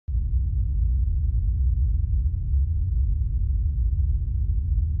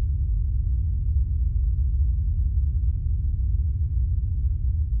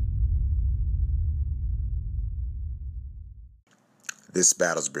This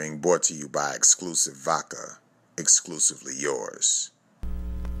battle's being brought to you by Exclusive Vodka, exclusively yours.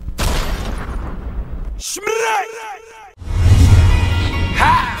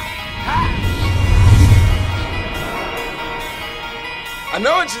 I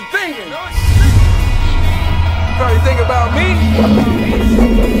know what you're thinking. You probably think about me.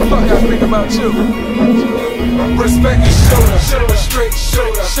 Fuck, I think about you. Respect your shoulder, straight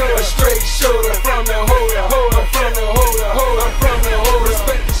shoulder, straight shoulder. From the holder, from the holder, from the holder.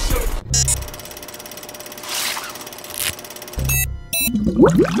 Respect your shoulder.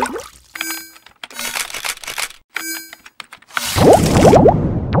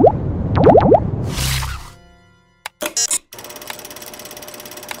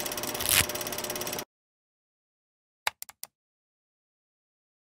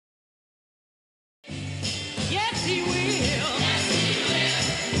 Yes, he will. Yes, he will.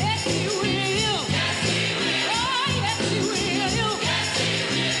 Yes, he will. Yes, he will. Oh, yes, he will. Yes, he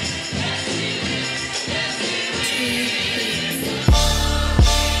will. Yes, he will. Yes, he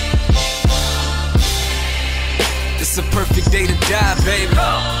will. It's a perfect day to die, baby.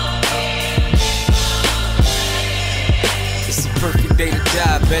 It's a perfect day to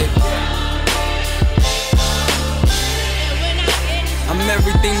die, baby. I'm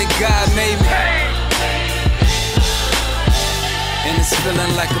everything that God made me. And it's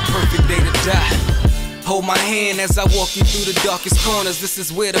feeling like a perfect day to die. Hold my hand as I walk you through the darkest corners. This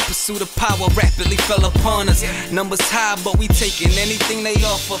is where the pursuit of power rapidly fell upon us. Numbers high, but we taking anything they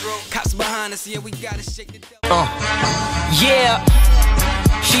offer. Cops behind us, yeah, we gotta shake the devil. Yeah.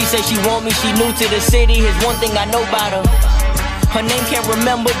 She said she want me, she new to the city. Here's one thing I know about her. Her name can't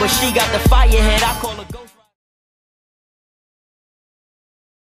remember, but she got the fire head. I call her Ghost.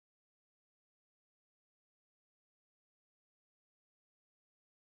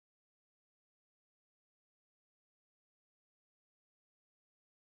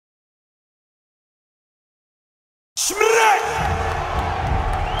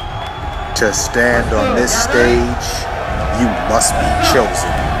 To stand on this stage, you must be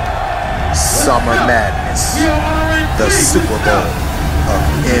chosen. Summer Madness, the Super Bowl of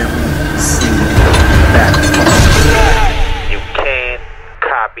MC Battle. You can't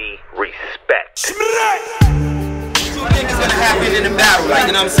copy respect. Two things gonna happen in the battle, like,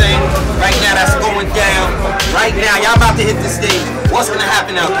 you know what I'm saying? Right now, that's going down. Right now, y'all about to hit the stage. What's gonna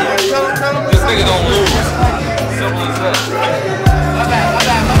happen out there? This nigga gonna lose. Simple as that.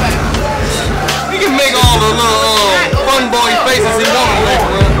 He can make all the little fun boy faces he wants, man.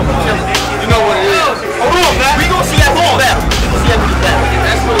 You know what it is. Hold on, man. We gonna see that whole battle. We gonna see that whole battle.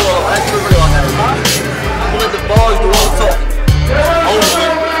 That's what it all happens. We'll let the bars do all the talking. Hold on.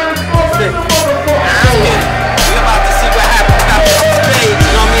 We about to see what happens out there on the stage.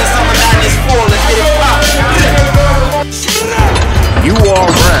 You know what I mean? Summer Madness 4. Let's get it poppin'. You are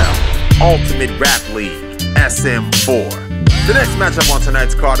round Ultimate Rap League SM4. The next matchup on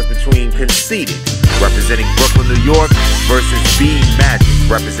tonight's card is between Conceited, representing Brooklyn, New York, versus B Magic,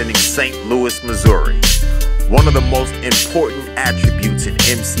 representing St. Louis, Missouri. One of the most important attributes in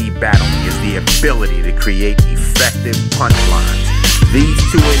MC battling is the ability to create effective punchlines. These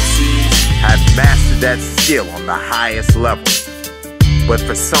two MCs have mastered that skill on the highest level. But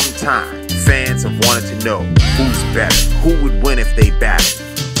for some time, fans have wanted to know who's better, who would win if they battled.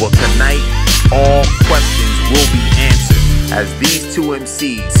 Well, tonight, all questions will be answered as these two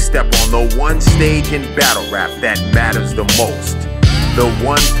MCs step on the one stage in battle rap that matters the most. The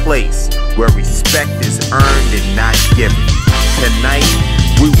one place where respect is earned and not given. Tonight,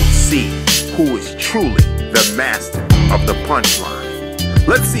 we will see who is truly the master of the punchline.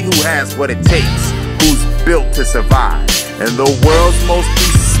 Let's see who has what it takes, who's built to survive, in the world's most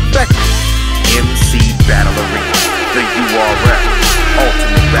respected MC battle arena, the URL,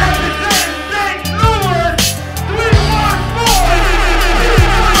 Ultimate Rap League.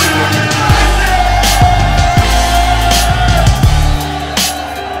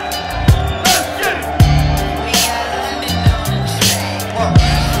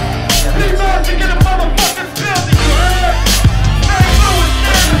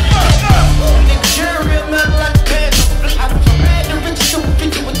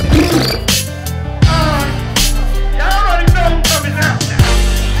 Y'all already know who's coming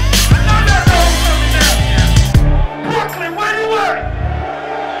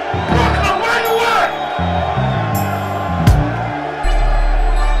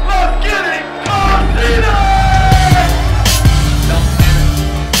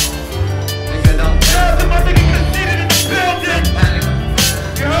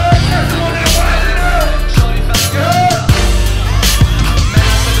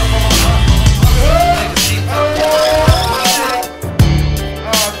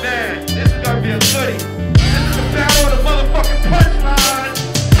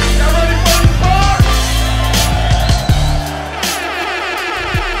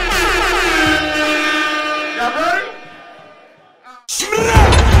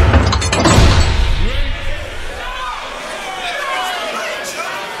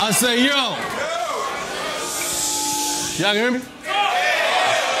say, yo. Y'all can hear me?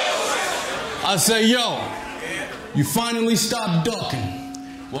 I say, yo, you finally stopped ducking.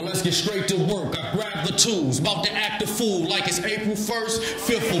 Well, let's get straight to work. I grab the tools, about to act a fool like it's April 1st,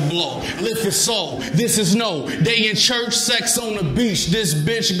 fifth will blow. Lift your soul, this is no day in church, sex on the beach. This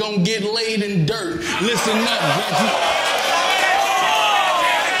bitch gon' get laid in dirt. Listen up, Reggie.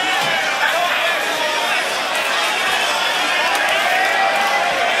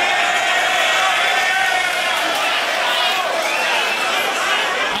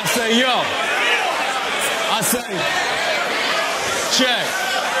 I say, yo. I say, check.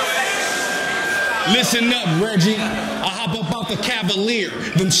 Listen up, Reggie. I hop up out the Cavalier.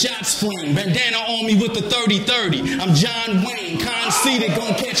 Them shots fling. Bandana on me with the 30-30. I'm John Wayne. Conceited.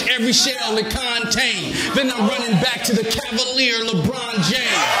 Gonna catch every shell it contain. Then I'm running back to the Cavalier. LeBron James.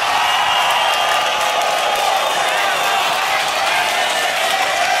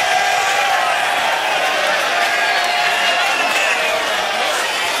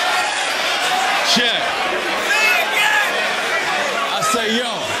 Check. I say, yo.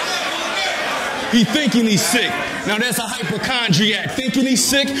 He thinking he's sick. Now that's a hypochondriac. Thinking he's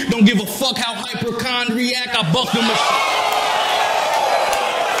sick, don't give a fuck how hypochondriac. I bucked him.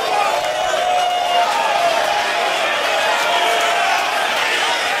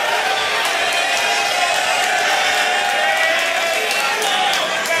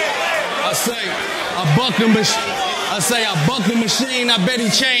 I bucked the machine. I bet he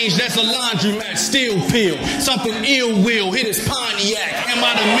changed. That's a laundromat. Steel pill. Something ill will. Hit his Pontiac. Am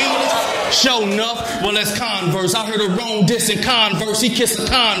I the meanest? Show enough. Well, that's Converse. I heard a wrong dissing Converse. He kissed a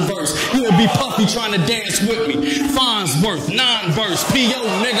Converse. He'll be puffy trying to dance with me. Farnsworth, non-verse.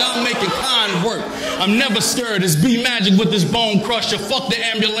 P.O. nigga, I'm making con work. I'm never scared. It's B Magic with this bone crusher. Fuck the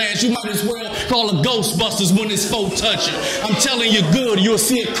ambulance. You might as well call a Ghostbusters when it's full touching. I'm telling you good. You'll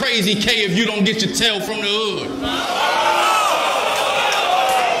see it crazy K if you don't get your tail from the hood.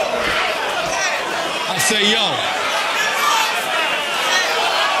 I say, yo.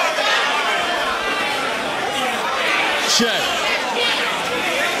 Check.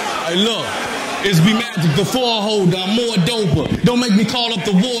 Hey, look. It's B Magic, the four holder. I'm more doper. Don't make me call up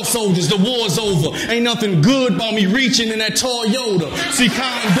the war soldiers. The war's over. Ain't nothing good about me reaching in that Toyota. See,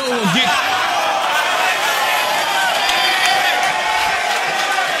 Condo and get.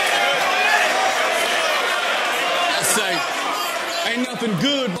 Ain't nothing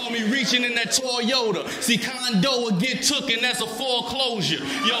good about me reaching in that Toyota. See, condo will get took and that's a foreclosure.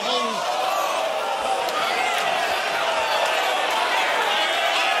 Your whole...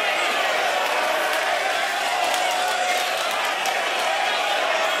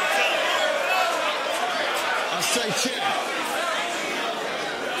 I say check.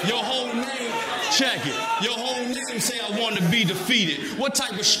 Your whole name, check it. Your whole name say I want to be defeated. What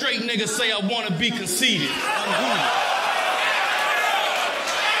type of straight nigga say I want to be conceited? I'm heated.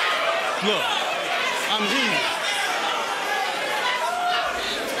 Look, I'm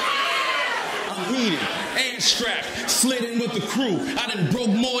heated and strapped, slid in with the crew. I done broke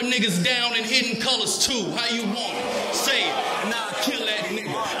more niggas down in Hidden Colors too. How you want it? Say it, and I'll kill that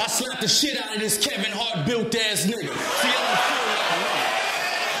nigga. I slapped the shit out of this Kevin Hart built ass nigga. See, I don't feel like a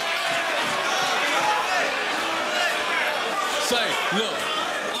nigga. Say, look.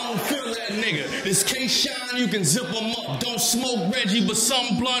 Feel that nigga. This K-Shine, you can zip him up. Don't smoke Reggie, but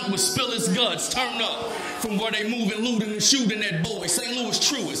some blunt will spill his guts. Turn up from where they moving, looting, and shooting that boy. St. Louis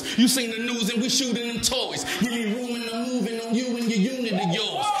truest. You seen the news and we shooting them toys. Give me room and I'm moving on you and your unit of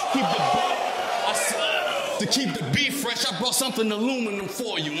yours. Keep the to keep the beef fresh, I brought something aluminum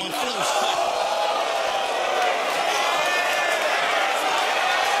for you. My flow's special.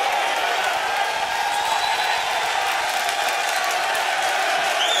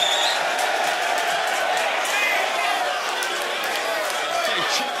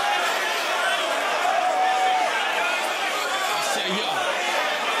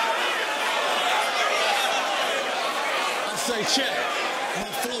 Check,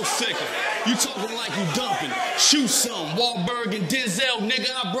 my flow sicker. You talking like you dumping. Shoot some. Wahlberg and Denzel,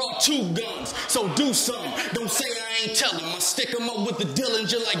 nigga, I brought 2 guns. So do some. Don't say I ain't tellin'. I stick them up with the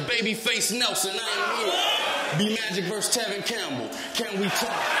Dillinger like Babyface Nelson. I ain't here. B Magic versus Tevin Campbell. Can we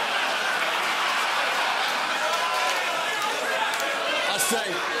talk? I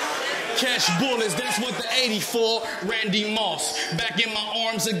say, catch bullets, that's what the 84, Randy Moss. Back in my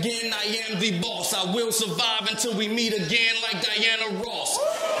arms again, I am the boss. I will survive until we meet again like Diana Ross.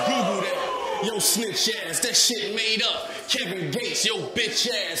 Google that, yo snitch ass, that shit made up. Kevin Gates, yo bitch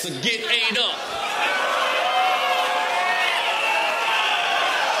ass, or get ate up.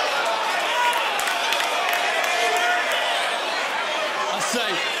 I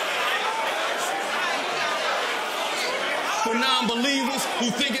say, For non-believers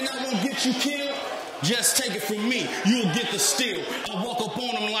who thinking I won't get you killed, just take it from me, you'll get the steal. I walk up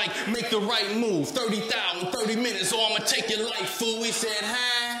on him like, make the right move. 30,000, 30 minutes, or I'ma take your life, fool. He said,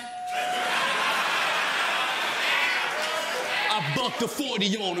 hi. I bucked the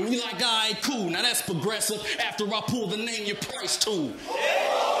 40 on him. He like, all right, cool. Now that's progressive after I pull the name your price tool. You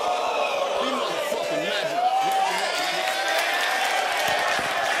motherfucking magic.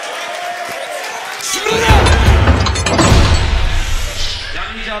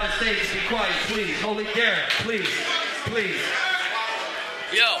 Y'all need y'all to stay, just be quiet, please. Holy Garrett, please, please.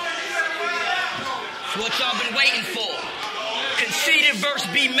 Yo, it's what y'all been waiting for. Conceited versus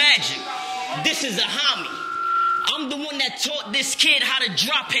B Magic. This is a homie. I'm the one that taught this kid how to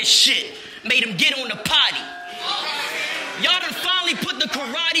drop his shit. Made him get on the potty. Y'all done finally put the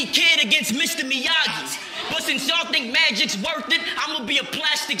Karate Kid against Mr. Miyagi. But since y'all think magic's worth it, I'm gonna be a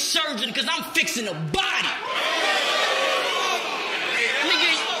plastic surgeon because I'm fixing a body.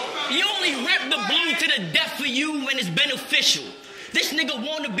 Nigga, you only rep the blue to the death for you when it's beneficial. This nigga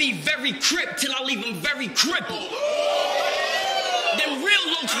wanna be very crip till I leave him very crippled. Them real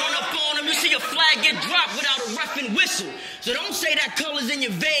looks run up on him, you see a flag get dropped without a ref and whistle. So don't say that color's in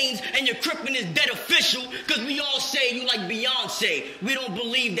your veins and your crippin' is dead official, cause we all say you like Beyonce. We don't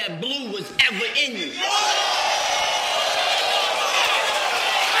believe that blue was ever in you.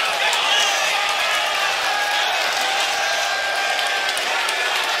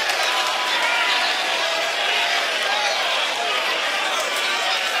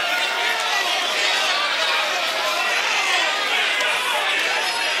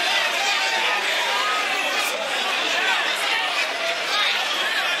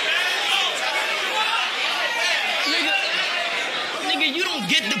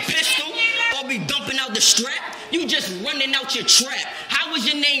 Get the pistol or be dumping out the strap. You just running out your trap. How was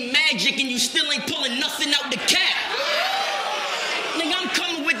your name Magic and you still ain't pulling nothing out the cap? Nigga, I'm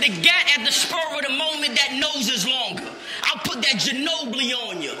coming with the gat at the spur of the moment that nose is longer. I'll put that Ginobili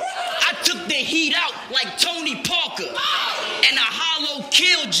on you. I took the heat out like Tony Parker. And I hollow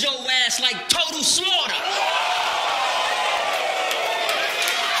killed your ass like Total Slaughter.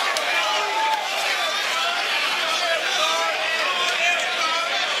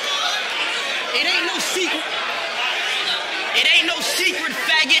 It ain't no secret,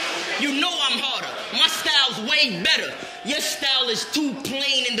 faggot. You know I'm harder. My style's way better. Your style is too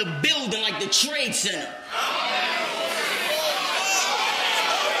plain in the building like the Trade Center.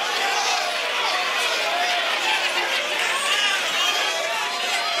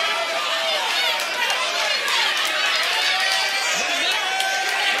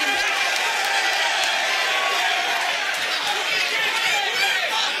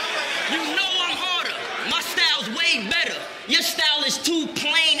 Your style is too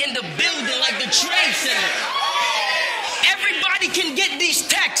plain in the building like the Trade Center. Everybody can get these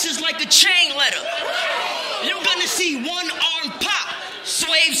taxes like a chain letter. You're gonna see one arm pop,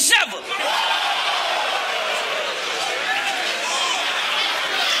 slave sever.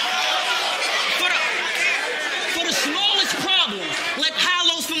 For the smallest problems, like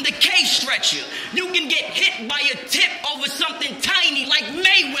hollows from the K stretcher, you can get hit by a tip over something tiny like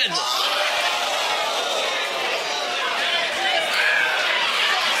Mayweather.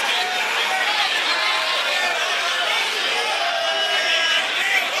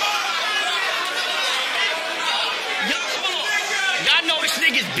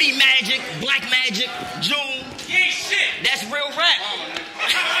 Niggas B Magic, Black Magic, June. You ain't shit. That's real rap.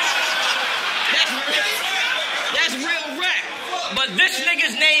 That's real rap. But this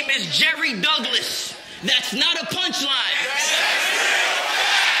nigga's name is Jerry Douglas. That's not a punchline.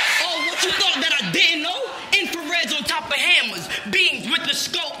 Oh, what you thought that I didn't know? Infrareds on top of hammers, beams with the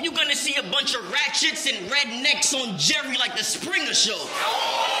scope. You're gonna see a bunch of ratchets and rednecks on Jerry like the Springer Show.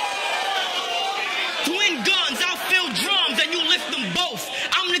 Twin guns, I'll fill drums and you lift them both.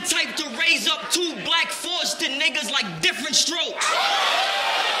 I'm the type to raise up 2 black fours to niggas like different strokes.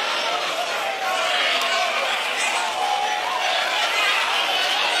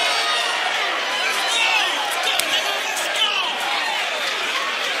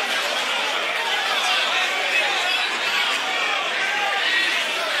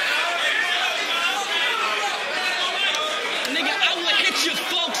 Nigga, I will hit your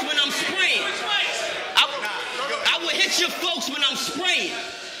folks when I'm spraying. I will hit your folks when I'm spraying.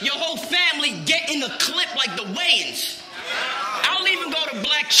 Your whole family get in the clip like the Wayans. I'll even go to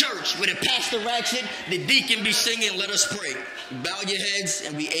black church where the pastor ratchet, the deacon be singing, let us pray. Bow your heads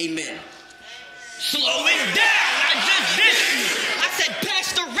and we amen. Slow it down, I just dissed you. I said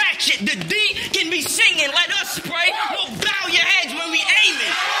pastor ratchet, the deacon be singing, let us pray. Well, bow your heads when we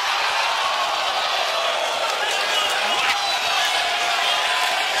amen.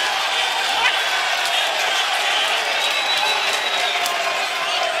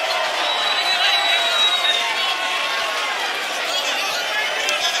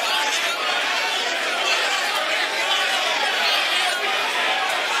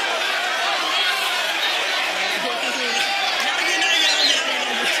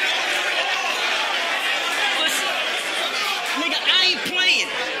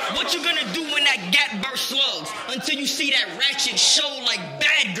 What you gonna do when that gap burst slugs? Until you see that ratchet show like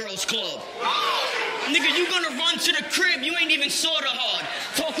Bad Girls Club. Nigga, you gonna run to the crib, you ain't even sorta hard.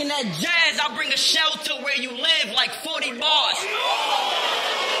 Talking that jazz, I'll bring a shell to where you live like 40 bars.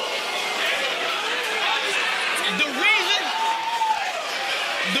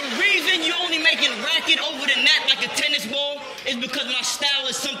 The reason you only making racket over the net like a tennis ball is because my style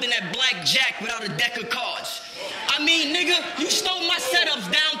is something that blackjack without a deck of cards. I mean, nigga, you stole my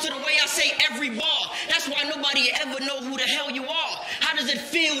setups down to the way I say every bar. That's why nobody ever know who the hell you are. How does it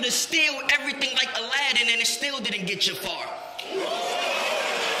feel to steal everything like Aladdin and it still didn't get you far?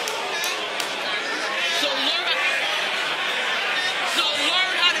 So learn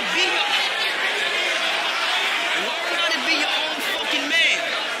how to be your own fucking man.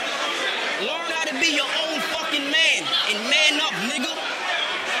 Learn how to be your own fucking man and man up, nigga.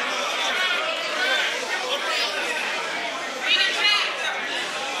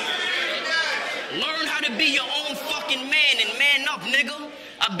 Learn how to be your own fucking man and man up, nigga.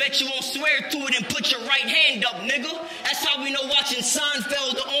 I bet you won't swear to it and put your right hand up, nigga. That's how we know watching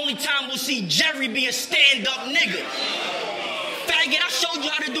Seinfeld the only time we'll see Jerry be a stand-up nigga. Faggot, I showed you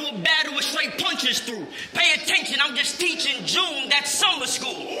how to do a battle with straight punches through. Pay attention, I'm just teaching June that summer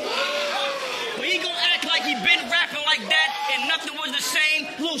school. But he gon' act like he been rapping like that and nothing was the same.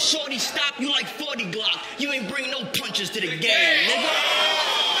 Little shorty stop you like 40 Glock. You ain't bring no punches to the game, nigga.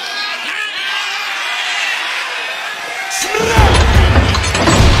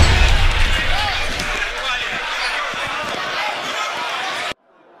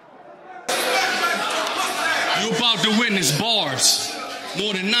 You about to witness bars.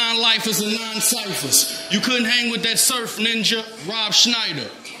 More than 9 lifers and 9 ciphers. You couldn't hang with that surf ninja, Rob Schneider.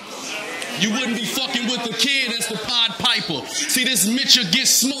 You wouldn't be fucking with the kid that's the Pied Piper. See, this Mitchell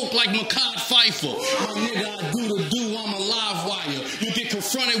gets smoked like Makai Pfeiffer. My nigga, I do the do, I'm a live wire. You get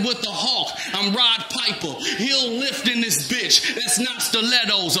confronted with the Hawk, I'm Rod Piper. He'll lift in this bitch, that's not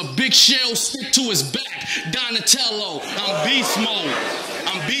stilettos. A big shell stick to his back, Donatello. I'm beast mode.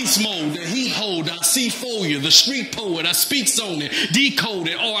 I'm beast mode, the heat holder. I see for you, the street poet. I speaks on it, decode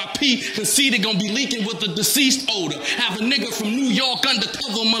it. R.I.P. Conceited gonna be leaking with the deceased odor. Have a nigga from New York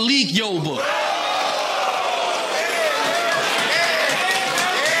undercover, Malik Yoba.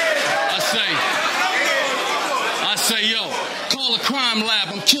 I say, yo, call a crime lab.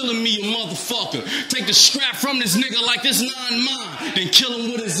 I'm killing me, a motherfucker. Take the strap from this nigga like this 9 mine, then kill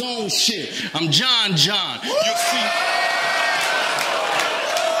him with his own shit. I'm John. You see.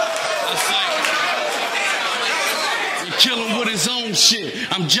 Kill him with his own shit.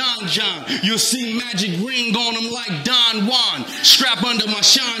 I'm John. You'll see magic ring on him like Don Juan. Strap under my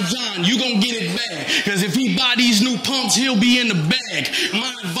Sean John. You gon' get it bad. Cause if he buy these new pumps, he'll be in the bag.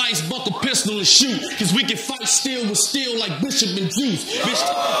 My advice, buck a pistol and shoot. Cause we can fight steel with steel like Bishop and Juice. Bitch,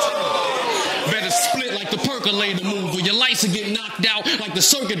 better split like the percolator move. Or your lights will get knocked out like the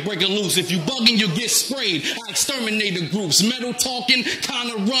circuit breaker loose. If you bugging, you'll get sprayed. I exterminate the groups. Metal talking,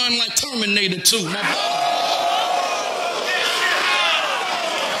 kinda run like Terminator 2. My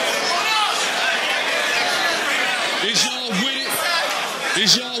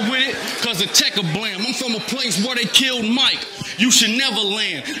Is y'all with it? Cause a tech a blam. I'm from a place where they killed Mike. You should never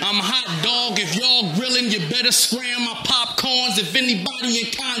land. I'm a hot dog. If y'all grilling, you better scram my popcorns if anybody in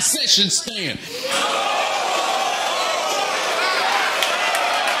concession stand.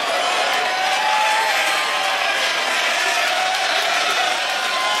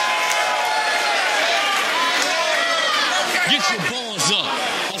 Get your bars up.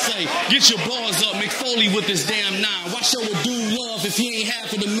 I say, get your bars up. McFoley with this damn 9. Why show a dude love if he ain't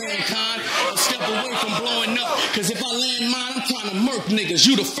half of the mankind? I'll step away from blowing up. Cause if I land mine, I'm trying to murk niggas.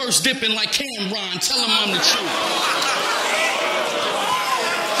 You the first dipping like Cameron. Tell him I'm the truth.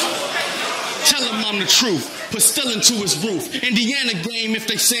 Tell him I'm the truth. Put still into his roof. Indiana game if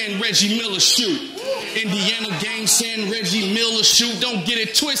they saying Reggie Miller shoot. Indiana game saying Reggie Miller shoot. Don't get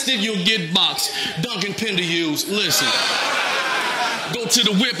it twisted, you'll get boxed. Duncan Penderhughes, listen. Go to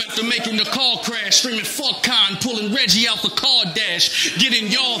the whip after making the car crash, screaming fuck Con, pulling Reggie out the car dash. Getting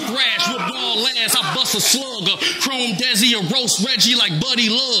y'all thrashed with y'all ass. I bust a slugger, chrome Desi or roast Reggie like Buddy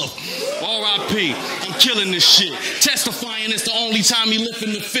Love. R.I.P. I'm killing this shit. Testifying it's the only time he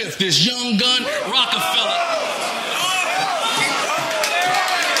lifting the fifth. This young gun, Rockefeller.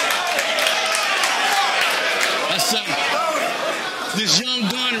 That's it. This young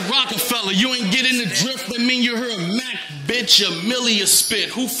gun, Rockefeller. You ain't getting the drift, that mean you heard Mac, bitch, a milli a spit.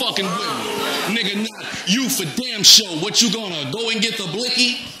 Who fucking with me? Nigga, not you for damn sure. What you gonna go and get the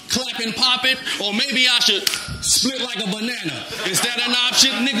blicky, clap and pop it? Or maybe I should split like a banana. Is that an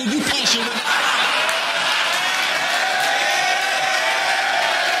option? Nigga, you punch it with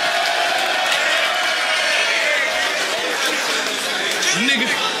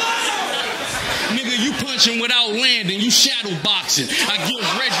you shadow boxing. I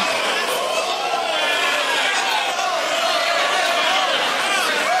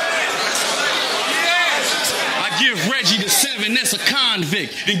give Reggie the 7, that's a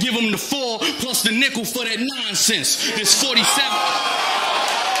convict. And give him the 4 plus the nickel for that nonsense. It's 47.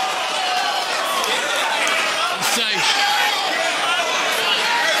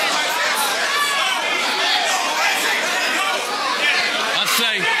 I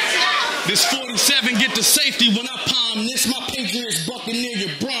say, this 47 get the safety when I palm this. My Patriots Buccaneer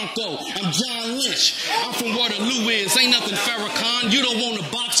Bronco. I'm John Lynch. I'm from where the Louis ain't nothing Farrakhan. You don't want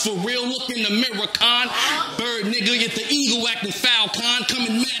to box for real. Look in the mirror, con. Bird nigga, get the eagle acting foul, con.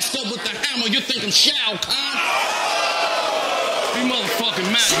 Coming masked up with the hammer. You think I'm Shao Kahn? You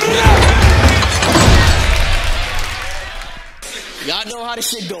motherfucking magic. Y'all know how this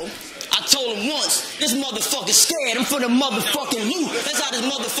shit go. I told him once, this motherfucker scared. I'm for the motherfucking loot. That's how this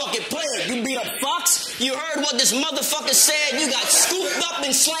motherfucker played. You beat up Fox? You heard what this motherfucker said? You got scooped up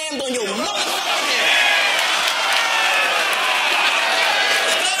and slammed on your motherfucking head.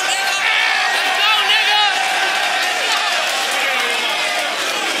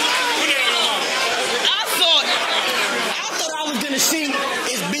 See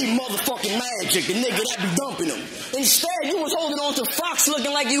is be motherfucking magic, the nigga that be dumping them. Instead, you was holding on to Fox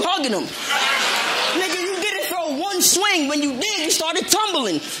looking like you hugging him. Nigga, you didn't throw one swing. When you did, you started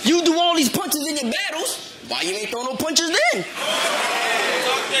tumbling. You do all these punches in your battles. Why you ain't throw no punches then?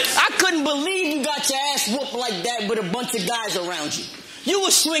 I couldn't believe you got your ass whooped like that with a bunch of guys around you. You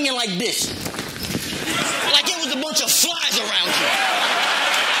was swinging like this. Like it was a bunch of flies around you.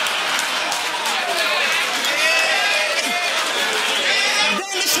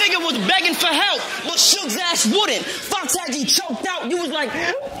 This nigga was begging for help, but Suge's ass wouldn't. Fox had you choked out. You was like,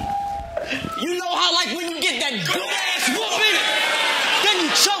 you know how like when you get that good ass whooping, then you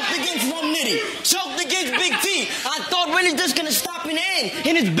choked against Rum Nitty, choked against Big T. I thought when is this gonna stop and end?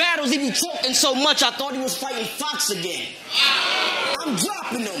 In his battles, he be choking so much, I thought he was fighting Fox again. I'm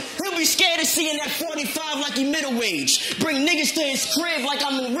dropping him. He'll be scared of seeing that 45 like he middle age. Bring niggas to his crib like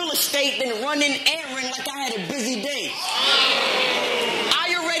I'm in real estate, then run in errand like I had a busy day.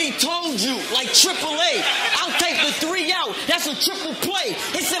 Told you, like AAA, I'll take the 3 out. That's a triple play.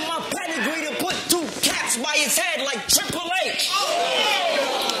 It's in my pedigree to put 2 caps by his head like Triple H.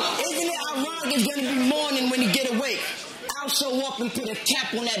 Isn't it ironic it's gonna be morning when he get awake? I'll show up and put a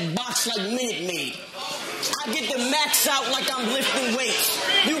cap on that box like Minute Maid. I get the max out like I'm lifting weights.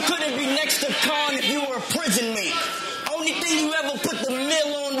 You couldn't be next to Khan if you were a prison mate. Only thing you ever put the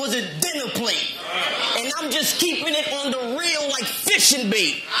meal on was a dinner plate. And I'm just keeping it on the real like fishing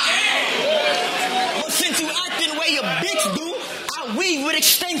bait. But since you acting the way a bitch do, I weave with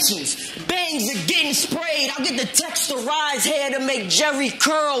extensions. Bangs are getting sprayed. I'll get the texturized hair to make Jerry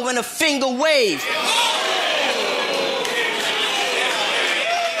curl and a finger wave.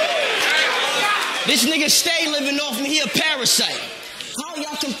 This nigga stay living off me, he a parasite. How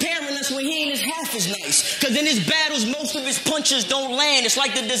y'all comparing us when he ain't as half as nice? Cause in his battles, most of his punches don't land. It's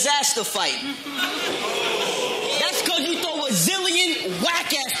like the disaster fight. That's cause you throw a zillion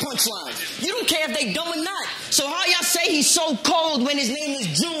whack-ass punchlines. You don't care if they dumb or not. So how y'all say he's so cold when his name is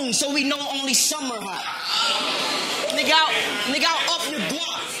June, so we know only summer hot? Nigga, I'll up your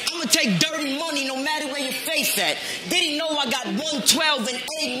block. I'ma take dirty money no matter where your face at. Did he know I got 112 and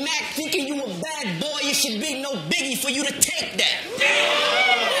 8 Mac? Thinking you a bad boy, it should be no biggie for you to take that.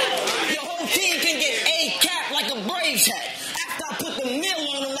 Your whole team can get a cap like a Braves hat. After I put the mill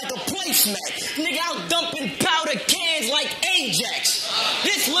on them like a placemat. Nigga, I'm dumping powder cans like Ajax.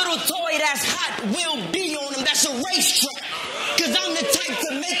 This little toy that's hot will be on him, that's a racetrack. Cause I'm the type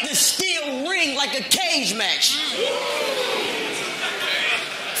to make the steel ring like a cage match.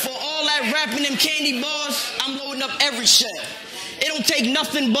 For all that rapping them candy bars, I'm loading up every shell. It don't take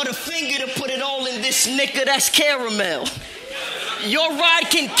nothing but a finger to put it all in this nigga that's caramel. Your ride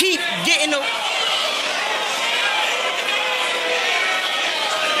can keep getting a...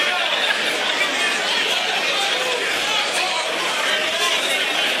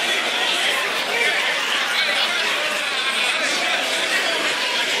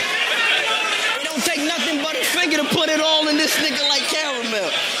 It don't take nothing but a finger to put it all in this nigga like caramel.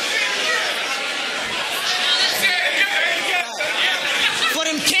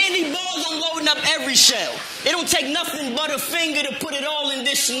 Every shell. It don't take nothing but a finger to put it all in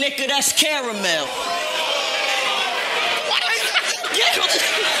this nigga that's caramel.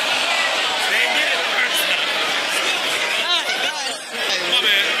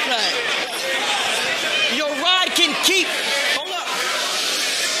 Your ride can keep, hold up.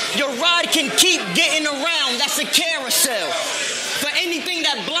 Your ride can keep getting around. That's a carousel. For anything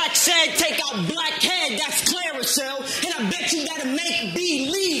that Black said, take out Black head, that's Claricel. And I bet you that'll make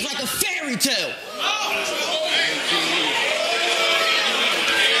believe like a fairy tale.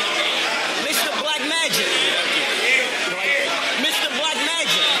 Mr. Black Magic. Mr. Black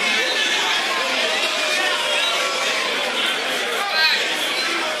Magic.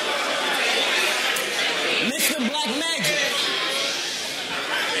 Mr. Black Magic.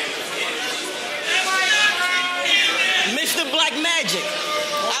 Mr. Black Magic.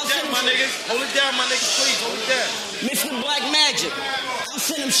 Hold it down, my niggas, please. Hold it down. Mr. Black Magic. I'll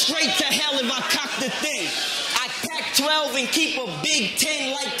send him straight to hell if I cock the thing. I pack 12 and keep a Big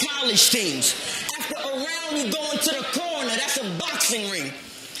 10 like college teams. After a round, you go into the corner. That's a boxing ring.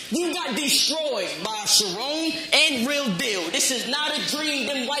 You got destroyed by Sharon and Real Deal. This is not a dream.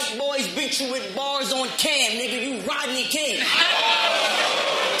 Them white boys beat you with bars on cam. Nigga, you Rodney King.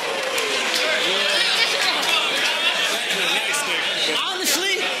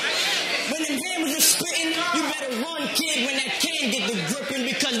 Honestly, when them hammers are spitting, you better run, kid, when that can get the gripping,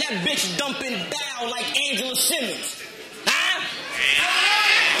 because that bitch dumping bow like Angela Simmons. Huh?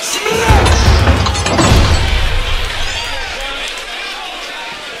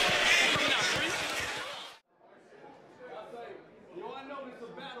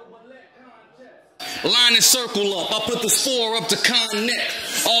 Line and circle up. I put this 4 up to Con Net.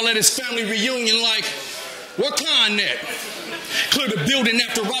 All at his family reunion like, where Con Net? Clear the building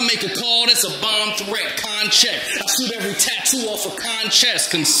after I make a call. That's a bomb threat. Con check. I shoot every tattoo off of Con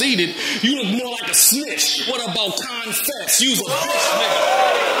chest. Conceited. You look more like a snitch. What about Confess? Use a bitch nigga.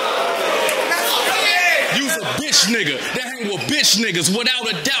 Use a bitch nigga. That hang with bitch niggas. Without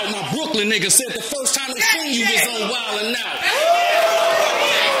a doubt, my Brooklyn nigga said the first time they seen you was on Wild 'N Out.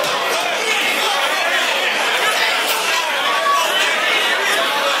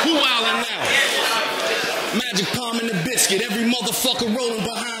 Magic palm in the biscuit. Every motherfucker rolling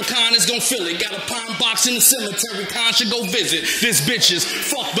behind Con is gon' feel it. Got a pine box in the cemetery. Con should go visit. This bitches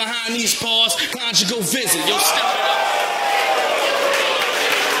fuck behind these paws. Con should go visit. Yo, step it up.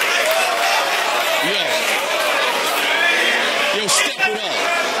 Yo, step it up.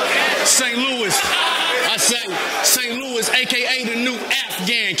 St. Louis. I say St. Louis, aka the new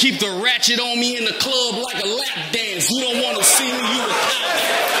Afghan. Keep the ratchet on me in the club like a lap dance. You don't want to see me, you a coward.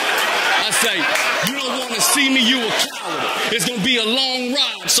 I say, you don't want to see me, you a coward. It's going to be a long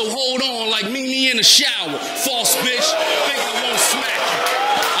ride, so hold on like meet me in the shower. False bitch, think I won't smack you.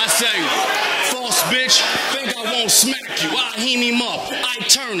 I say, false bitch, think I won't smack you. I heam him up. I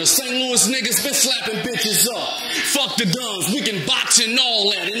Turner, St. Louis niggas been slapping bitches up. Fuck the guns, we can box and all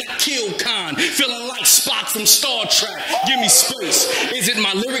that. And I kill Con, feeling like Spock from Star Trek. Give me space. Is it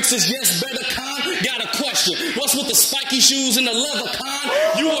my lyrics is just better, Con? Got a question. What's with the spiky shoes and the leather, Con?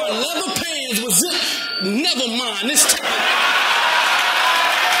 You are leather pants with zip. Never mind. This time.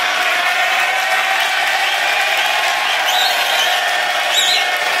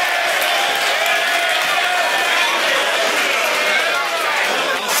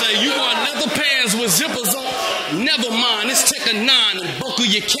 You want leather pants with zippers on? Never mind, let's take a 9 and buckle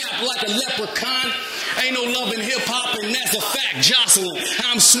your cap like a leprechaun. Ain't no love in hip-hop and that's a fact, Jocelyn.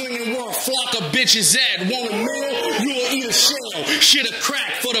 I'm swinging where a flock of bitches at. Want a meal? You'll eat a shell. Shit a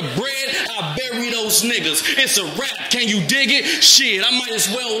crack for the bread, I'll bury those niggas. It's a rap, can you dig it? Shit, I might as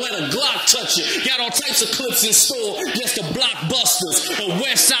well let a Glock touch it. Got all types of clips in store, just the blockbusters. A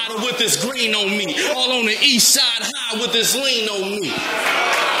west sider with this green on me. All on the east side high with this lean on me.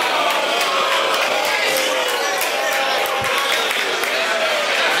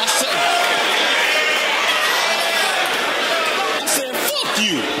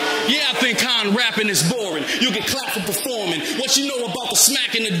 Con rapping is boring. You get clapped for performing. What you know about the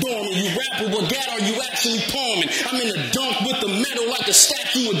smack in the dormant? You rap with what gat are you actually palming? I'm in the dunk with the metal like a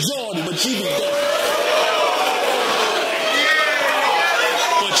statue of Jordan, but you be done.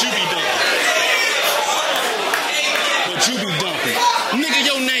 But you be done. But you be dumping. Nigga,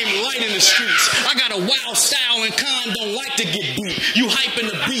 your name light in the streets. I got a wild style and Con don't like to get beat. You hyping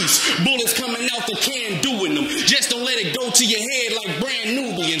the beast. Bullets coming out the can doing them. Just don't let it go to your head like brand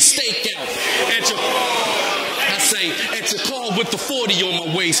newbie and stakeout. At your car with the 40 on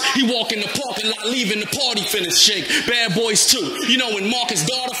my waist. He walk in the parking lot, leaving the party finna shake. Bad boys too. You know when Marcus'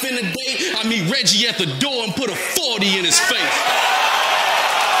 daughter finna date, I meet Reggie at the door and put a 40 in his face.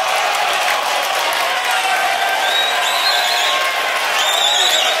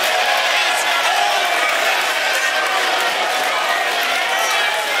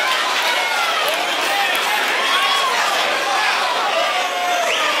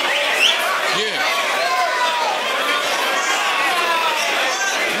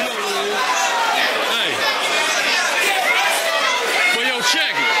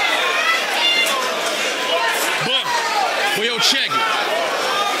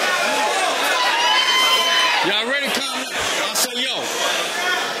 time. I said, yo,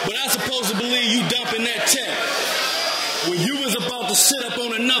 but I'm supposed to believe you dumping that tech when you was about to sit up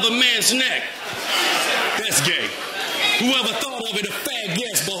on another man's neck. That's gay. Whoever thought of it, a fat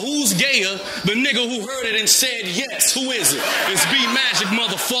guess. But who's gayer? The nigga who heard it and said yes. Who is it? It's B Magic,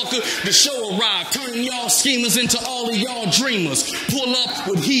 motherfucker. The show arrived, turning y'all schemers into all of y'all dreamers. Pull up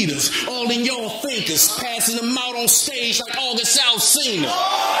with heaters, all in y'all thinkers, passing them out on stage like August Alsina.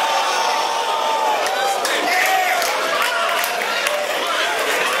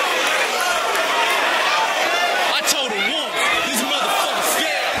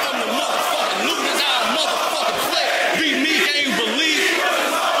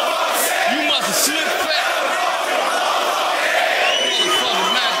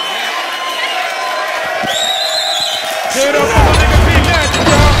 Give it up for my nigga B Magic,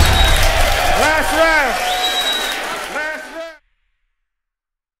 y'all. Last round. Last round.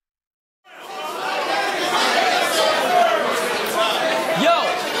 Yo,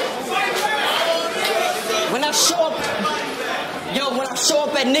 when I show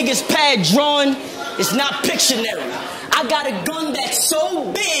up at niggas' pad drawing, it's not Pictionary. I got a gun that's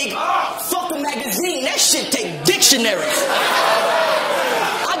so big, fuck a magazine, that shit take dictionaries.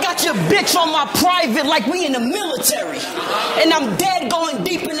 Your bitch on my private like we in the military. And I'm dead going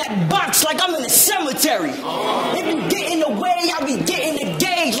deep in that box like I'm in the cemetery. If you get in the way, I be getting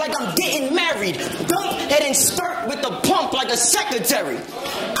engaged like I'm getting married. Dump head and skirt with the pump like a secretary.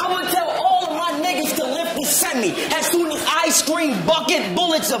 I would tell all of my niggas to lift the semi as soon as I scream bucket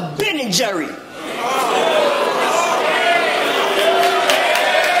bullets of Ben and Jerry.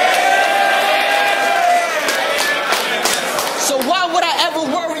 So why would I ever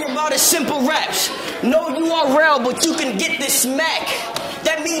worry about a simple raps? No URL, but you can get this smack.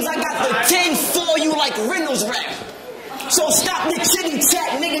 That means I got the 10 for you like Reynolds rap. So stop the chitty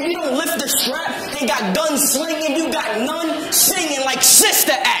chat, nigga. You don't lift the strap. Ain't got guns slinging, you got none singing like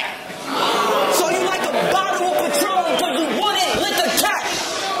Sister Act. So you like a bottle of Patron because you wouldn't lick a cat.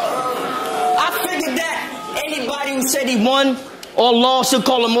 I figured that anybody who said he won or lost, he'll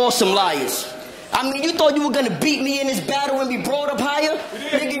call them all some liars. I mean, you thought you were gonna beat me in this battle and be brought up higher?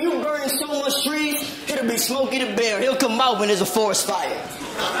 Nigga, you burning so much trees, it'll be Smokey the Bear. He'll come out when there's a forest fire.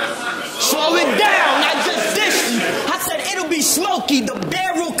 Slow it down, I just dissed you. I said it'll be Smokey, the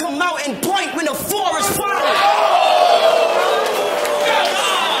bear will come out and point when the forest fire.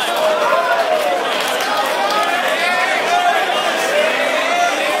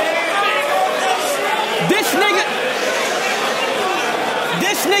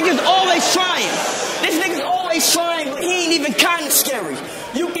 This nigga's always trying. This nigga's always trying, but he ain't even kinda scary.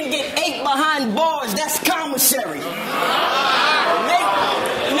 You can get 8 behind bars, that's commissary.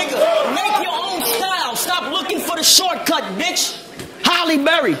 Make your own style. Stop looking for the shortcut, bitch. Holly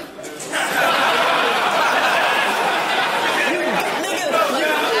Berry. You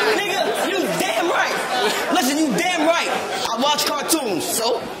damn right. Listen, you damn right. I watch cartoons,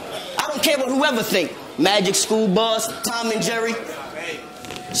 so I don't care what whoever think. Magic School Bus, Tom and Jerry.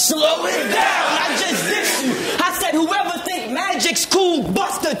 Slow it down, I just dissed you. I said whoever think Magic's cool,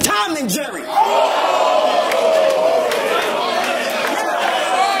 Buster, Tom and Jerry. Now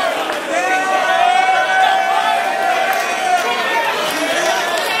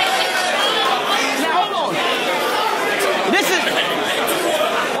hold on. This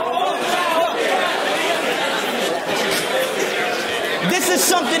is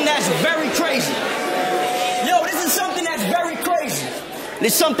something that's very crazy. Yo, this is something that's very crazy.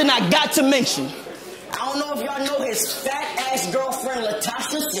 It's something I got to mention. I don't know if y'all know his fat-ass girlfriend,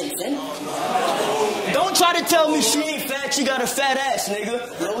 Latasha Simpson. Don't try to tell me she ain't fat, she got a fat ass, nigga.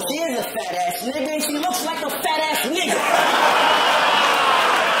 No, she is a fat-ass nigga, and she looks like a fat-ass nigga.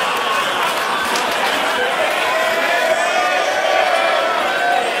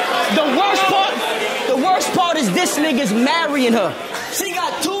 The worst part is this nigga's marrying her. She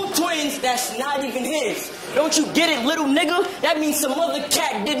got 2 twins that's not even his. Don't you get it, little nigga? That means some other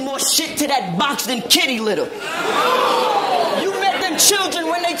cat did more shit to that box than kitty litter. You met them children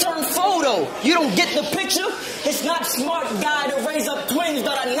when they turned photo. You don't get the picture? It's not smart, guy, to raise up twins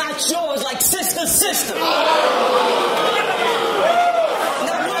that are not yours like sister.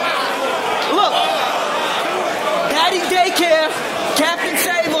 Now look. Daddy Daycare, Captain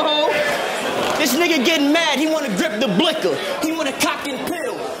Saberho. This nigga getting mad. He want to grip the blicker. He want to cock and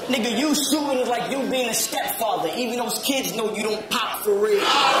pill. Nigga, you suing is like you being a stepfather. Even those kids know you don't pop for real.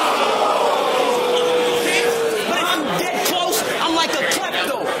 But if you get close, I'm like a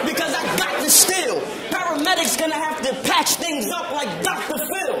klepto because I got the steal. Paramedics gonna have to patch things up like Dr.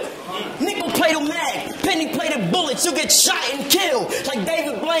 Phil. Nickel-plated mag, penny-plated bullets. You get shot and killed like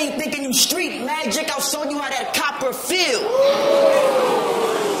David Blaine. playing thinking you street magic. I'll show you how that copper feel.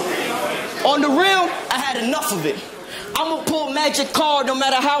 On the real, I had enough of it. I'ma pull magic card no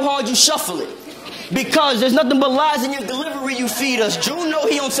matter how hard you shuffle it. Because there's nothing but lies in your delivery you feed us. Juno,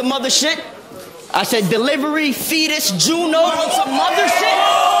 he on some other shit. I said delivery, fetus, Juno on some other shit.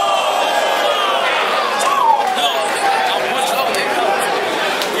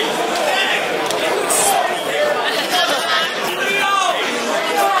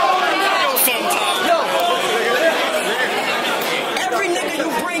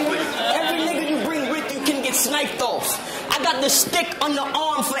 Sniped off. I got the stick on the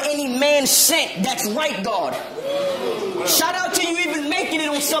arm for any man sent. That's right, God. Shout out to you even making it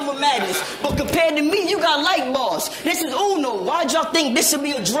on Summer Madness. But compared to me, you got light bars. This is Uno. Why'd y'all think this would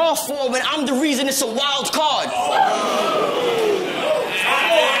be a draw for when I'm the reason it's a wild card?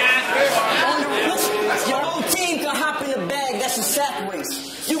 Your whole team can hop in the bag. That's a sack race.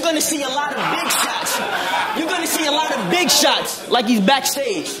 You're gonna see a lot of big shots. You're gonna see a lot of big shots like he's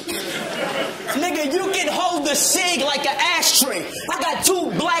backstage. Nigga, you can hold the cig like an ashtray. I got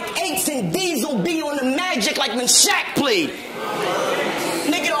 2 black 8s and Diesel be on the Magic like when Shaq played.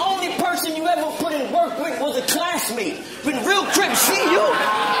 Nigga, the only person you ever put in work with was a classmate. When real Crips see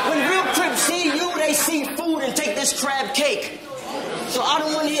you, they see food and take this crab cake. So I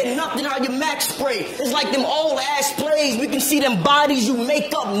don't want to hear nothing out your Mac spray. It's like them old ass plays. We can see them bodies you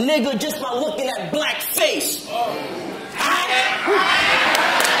make up, nigga, just by looking at black face.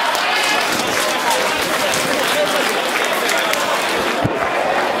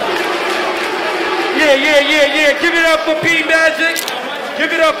 Yeah. Give it up for B Magic.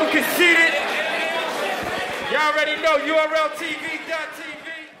 Give it up for Conceited. Y'all already know Urltv.tv.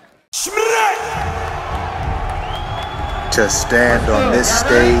 To stand on this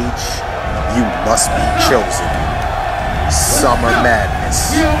stage, you must be chosen. Summer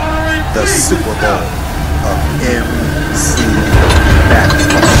Madness, the Super Bowl of MC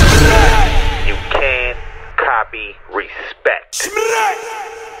Madness. You can't copy respect.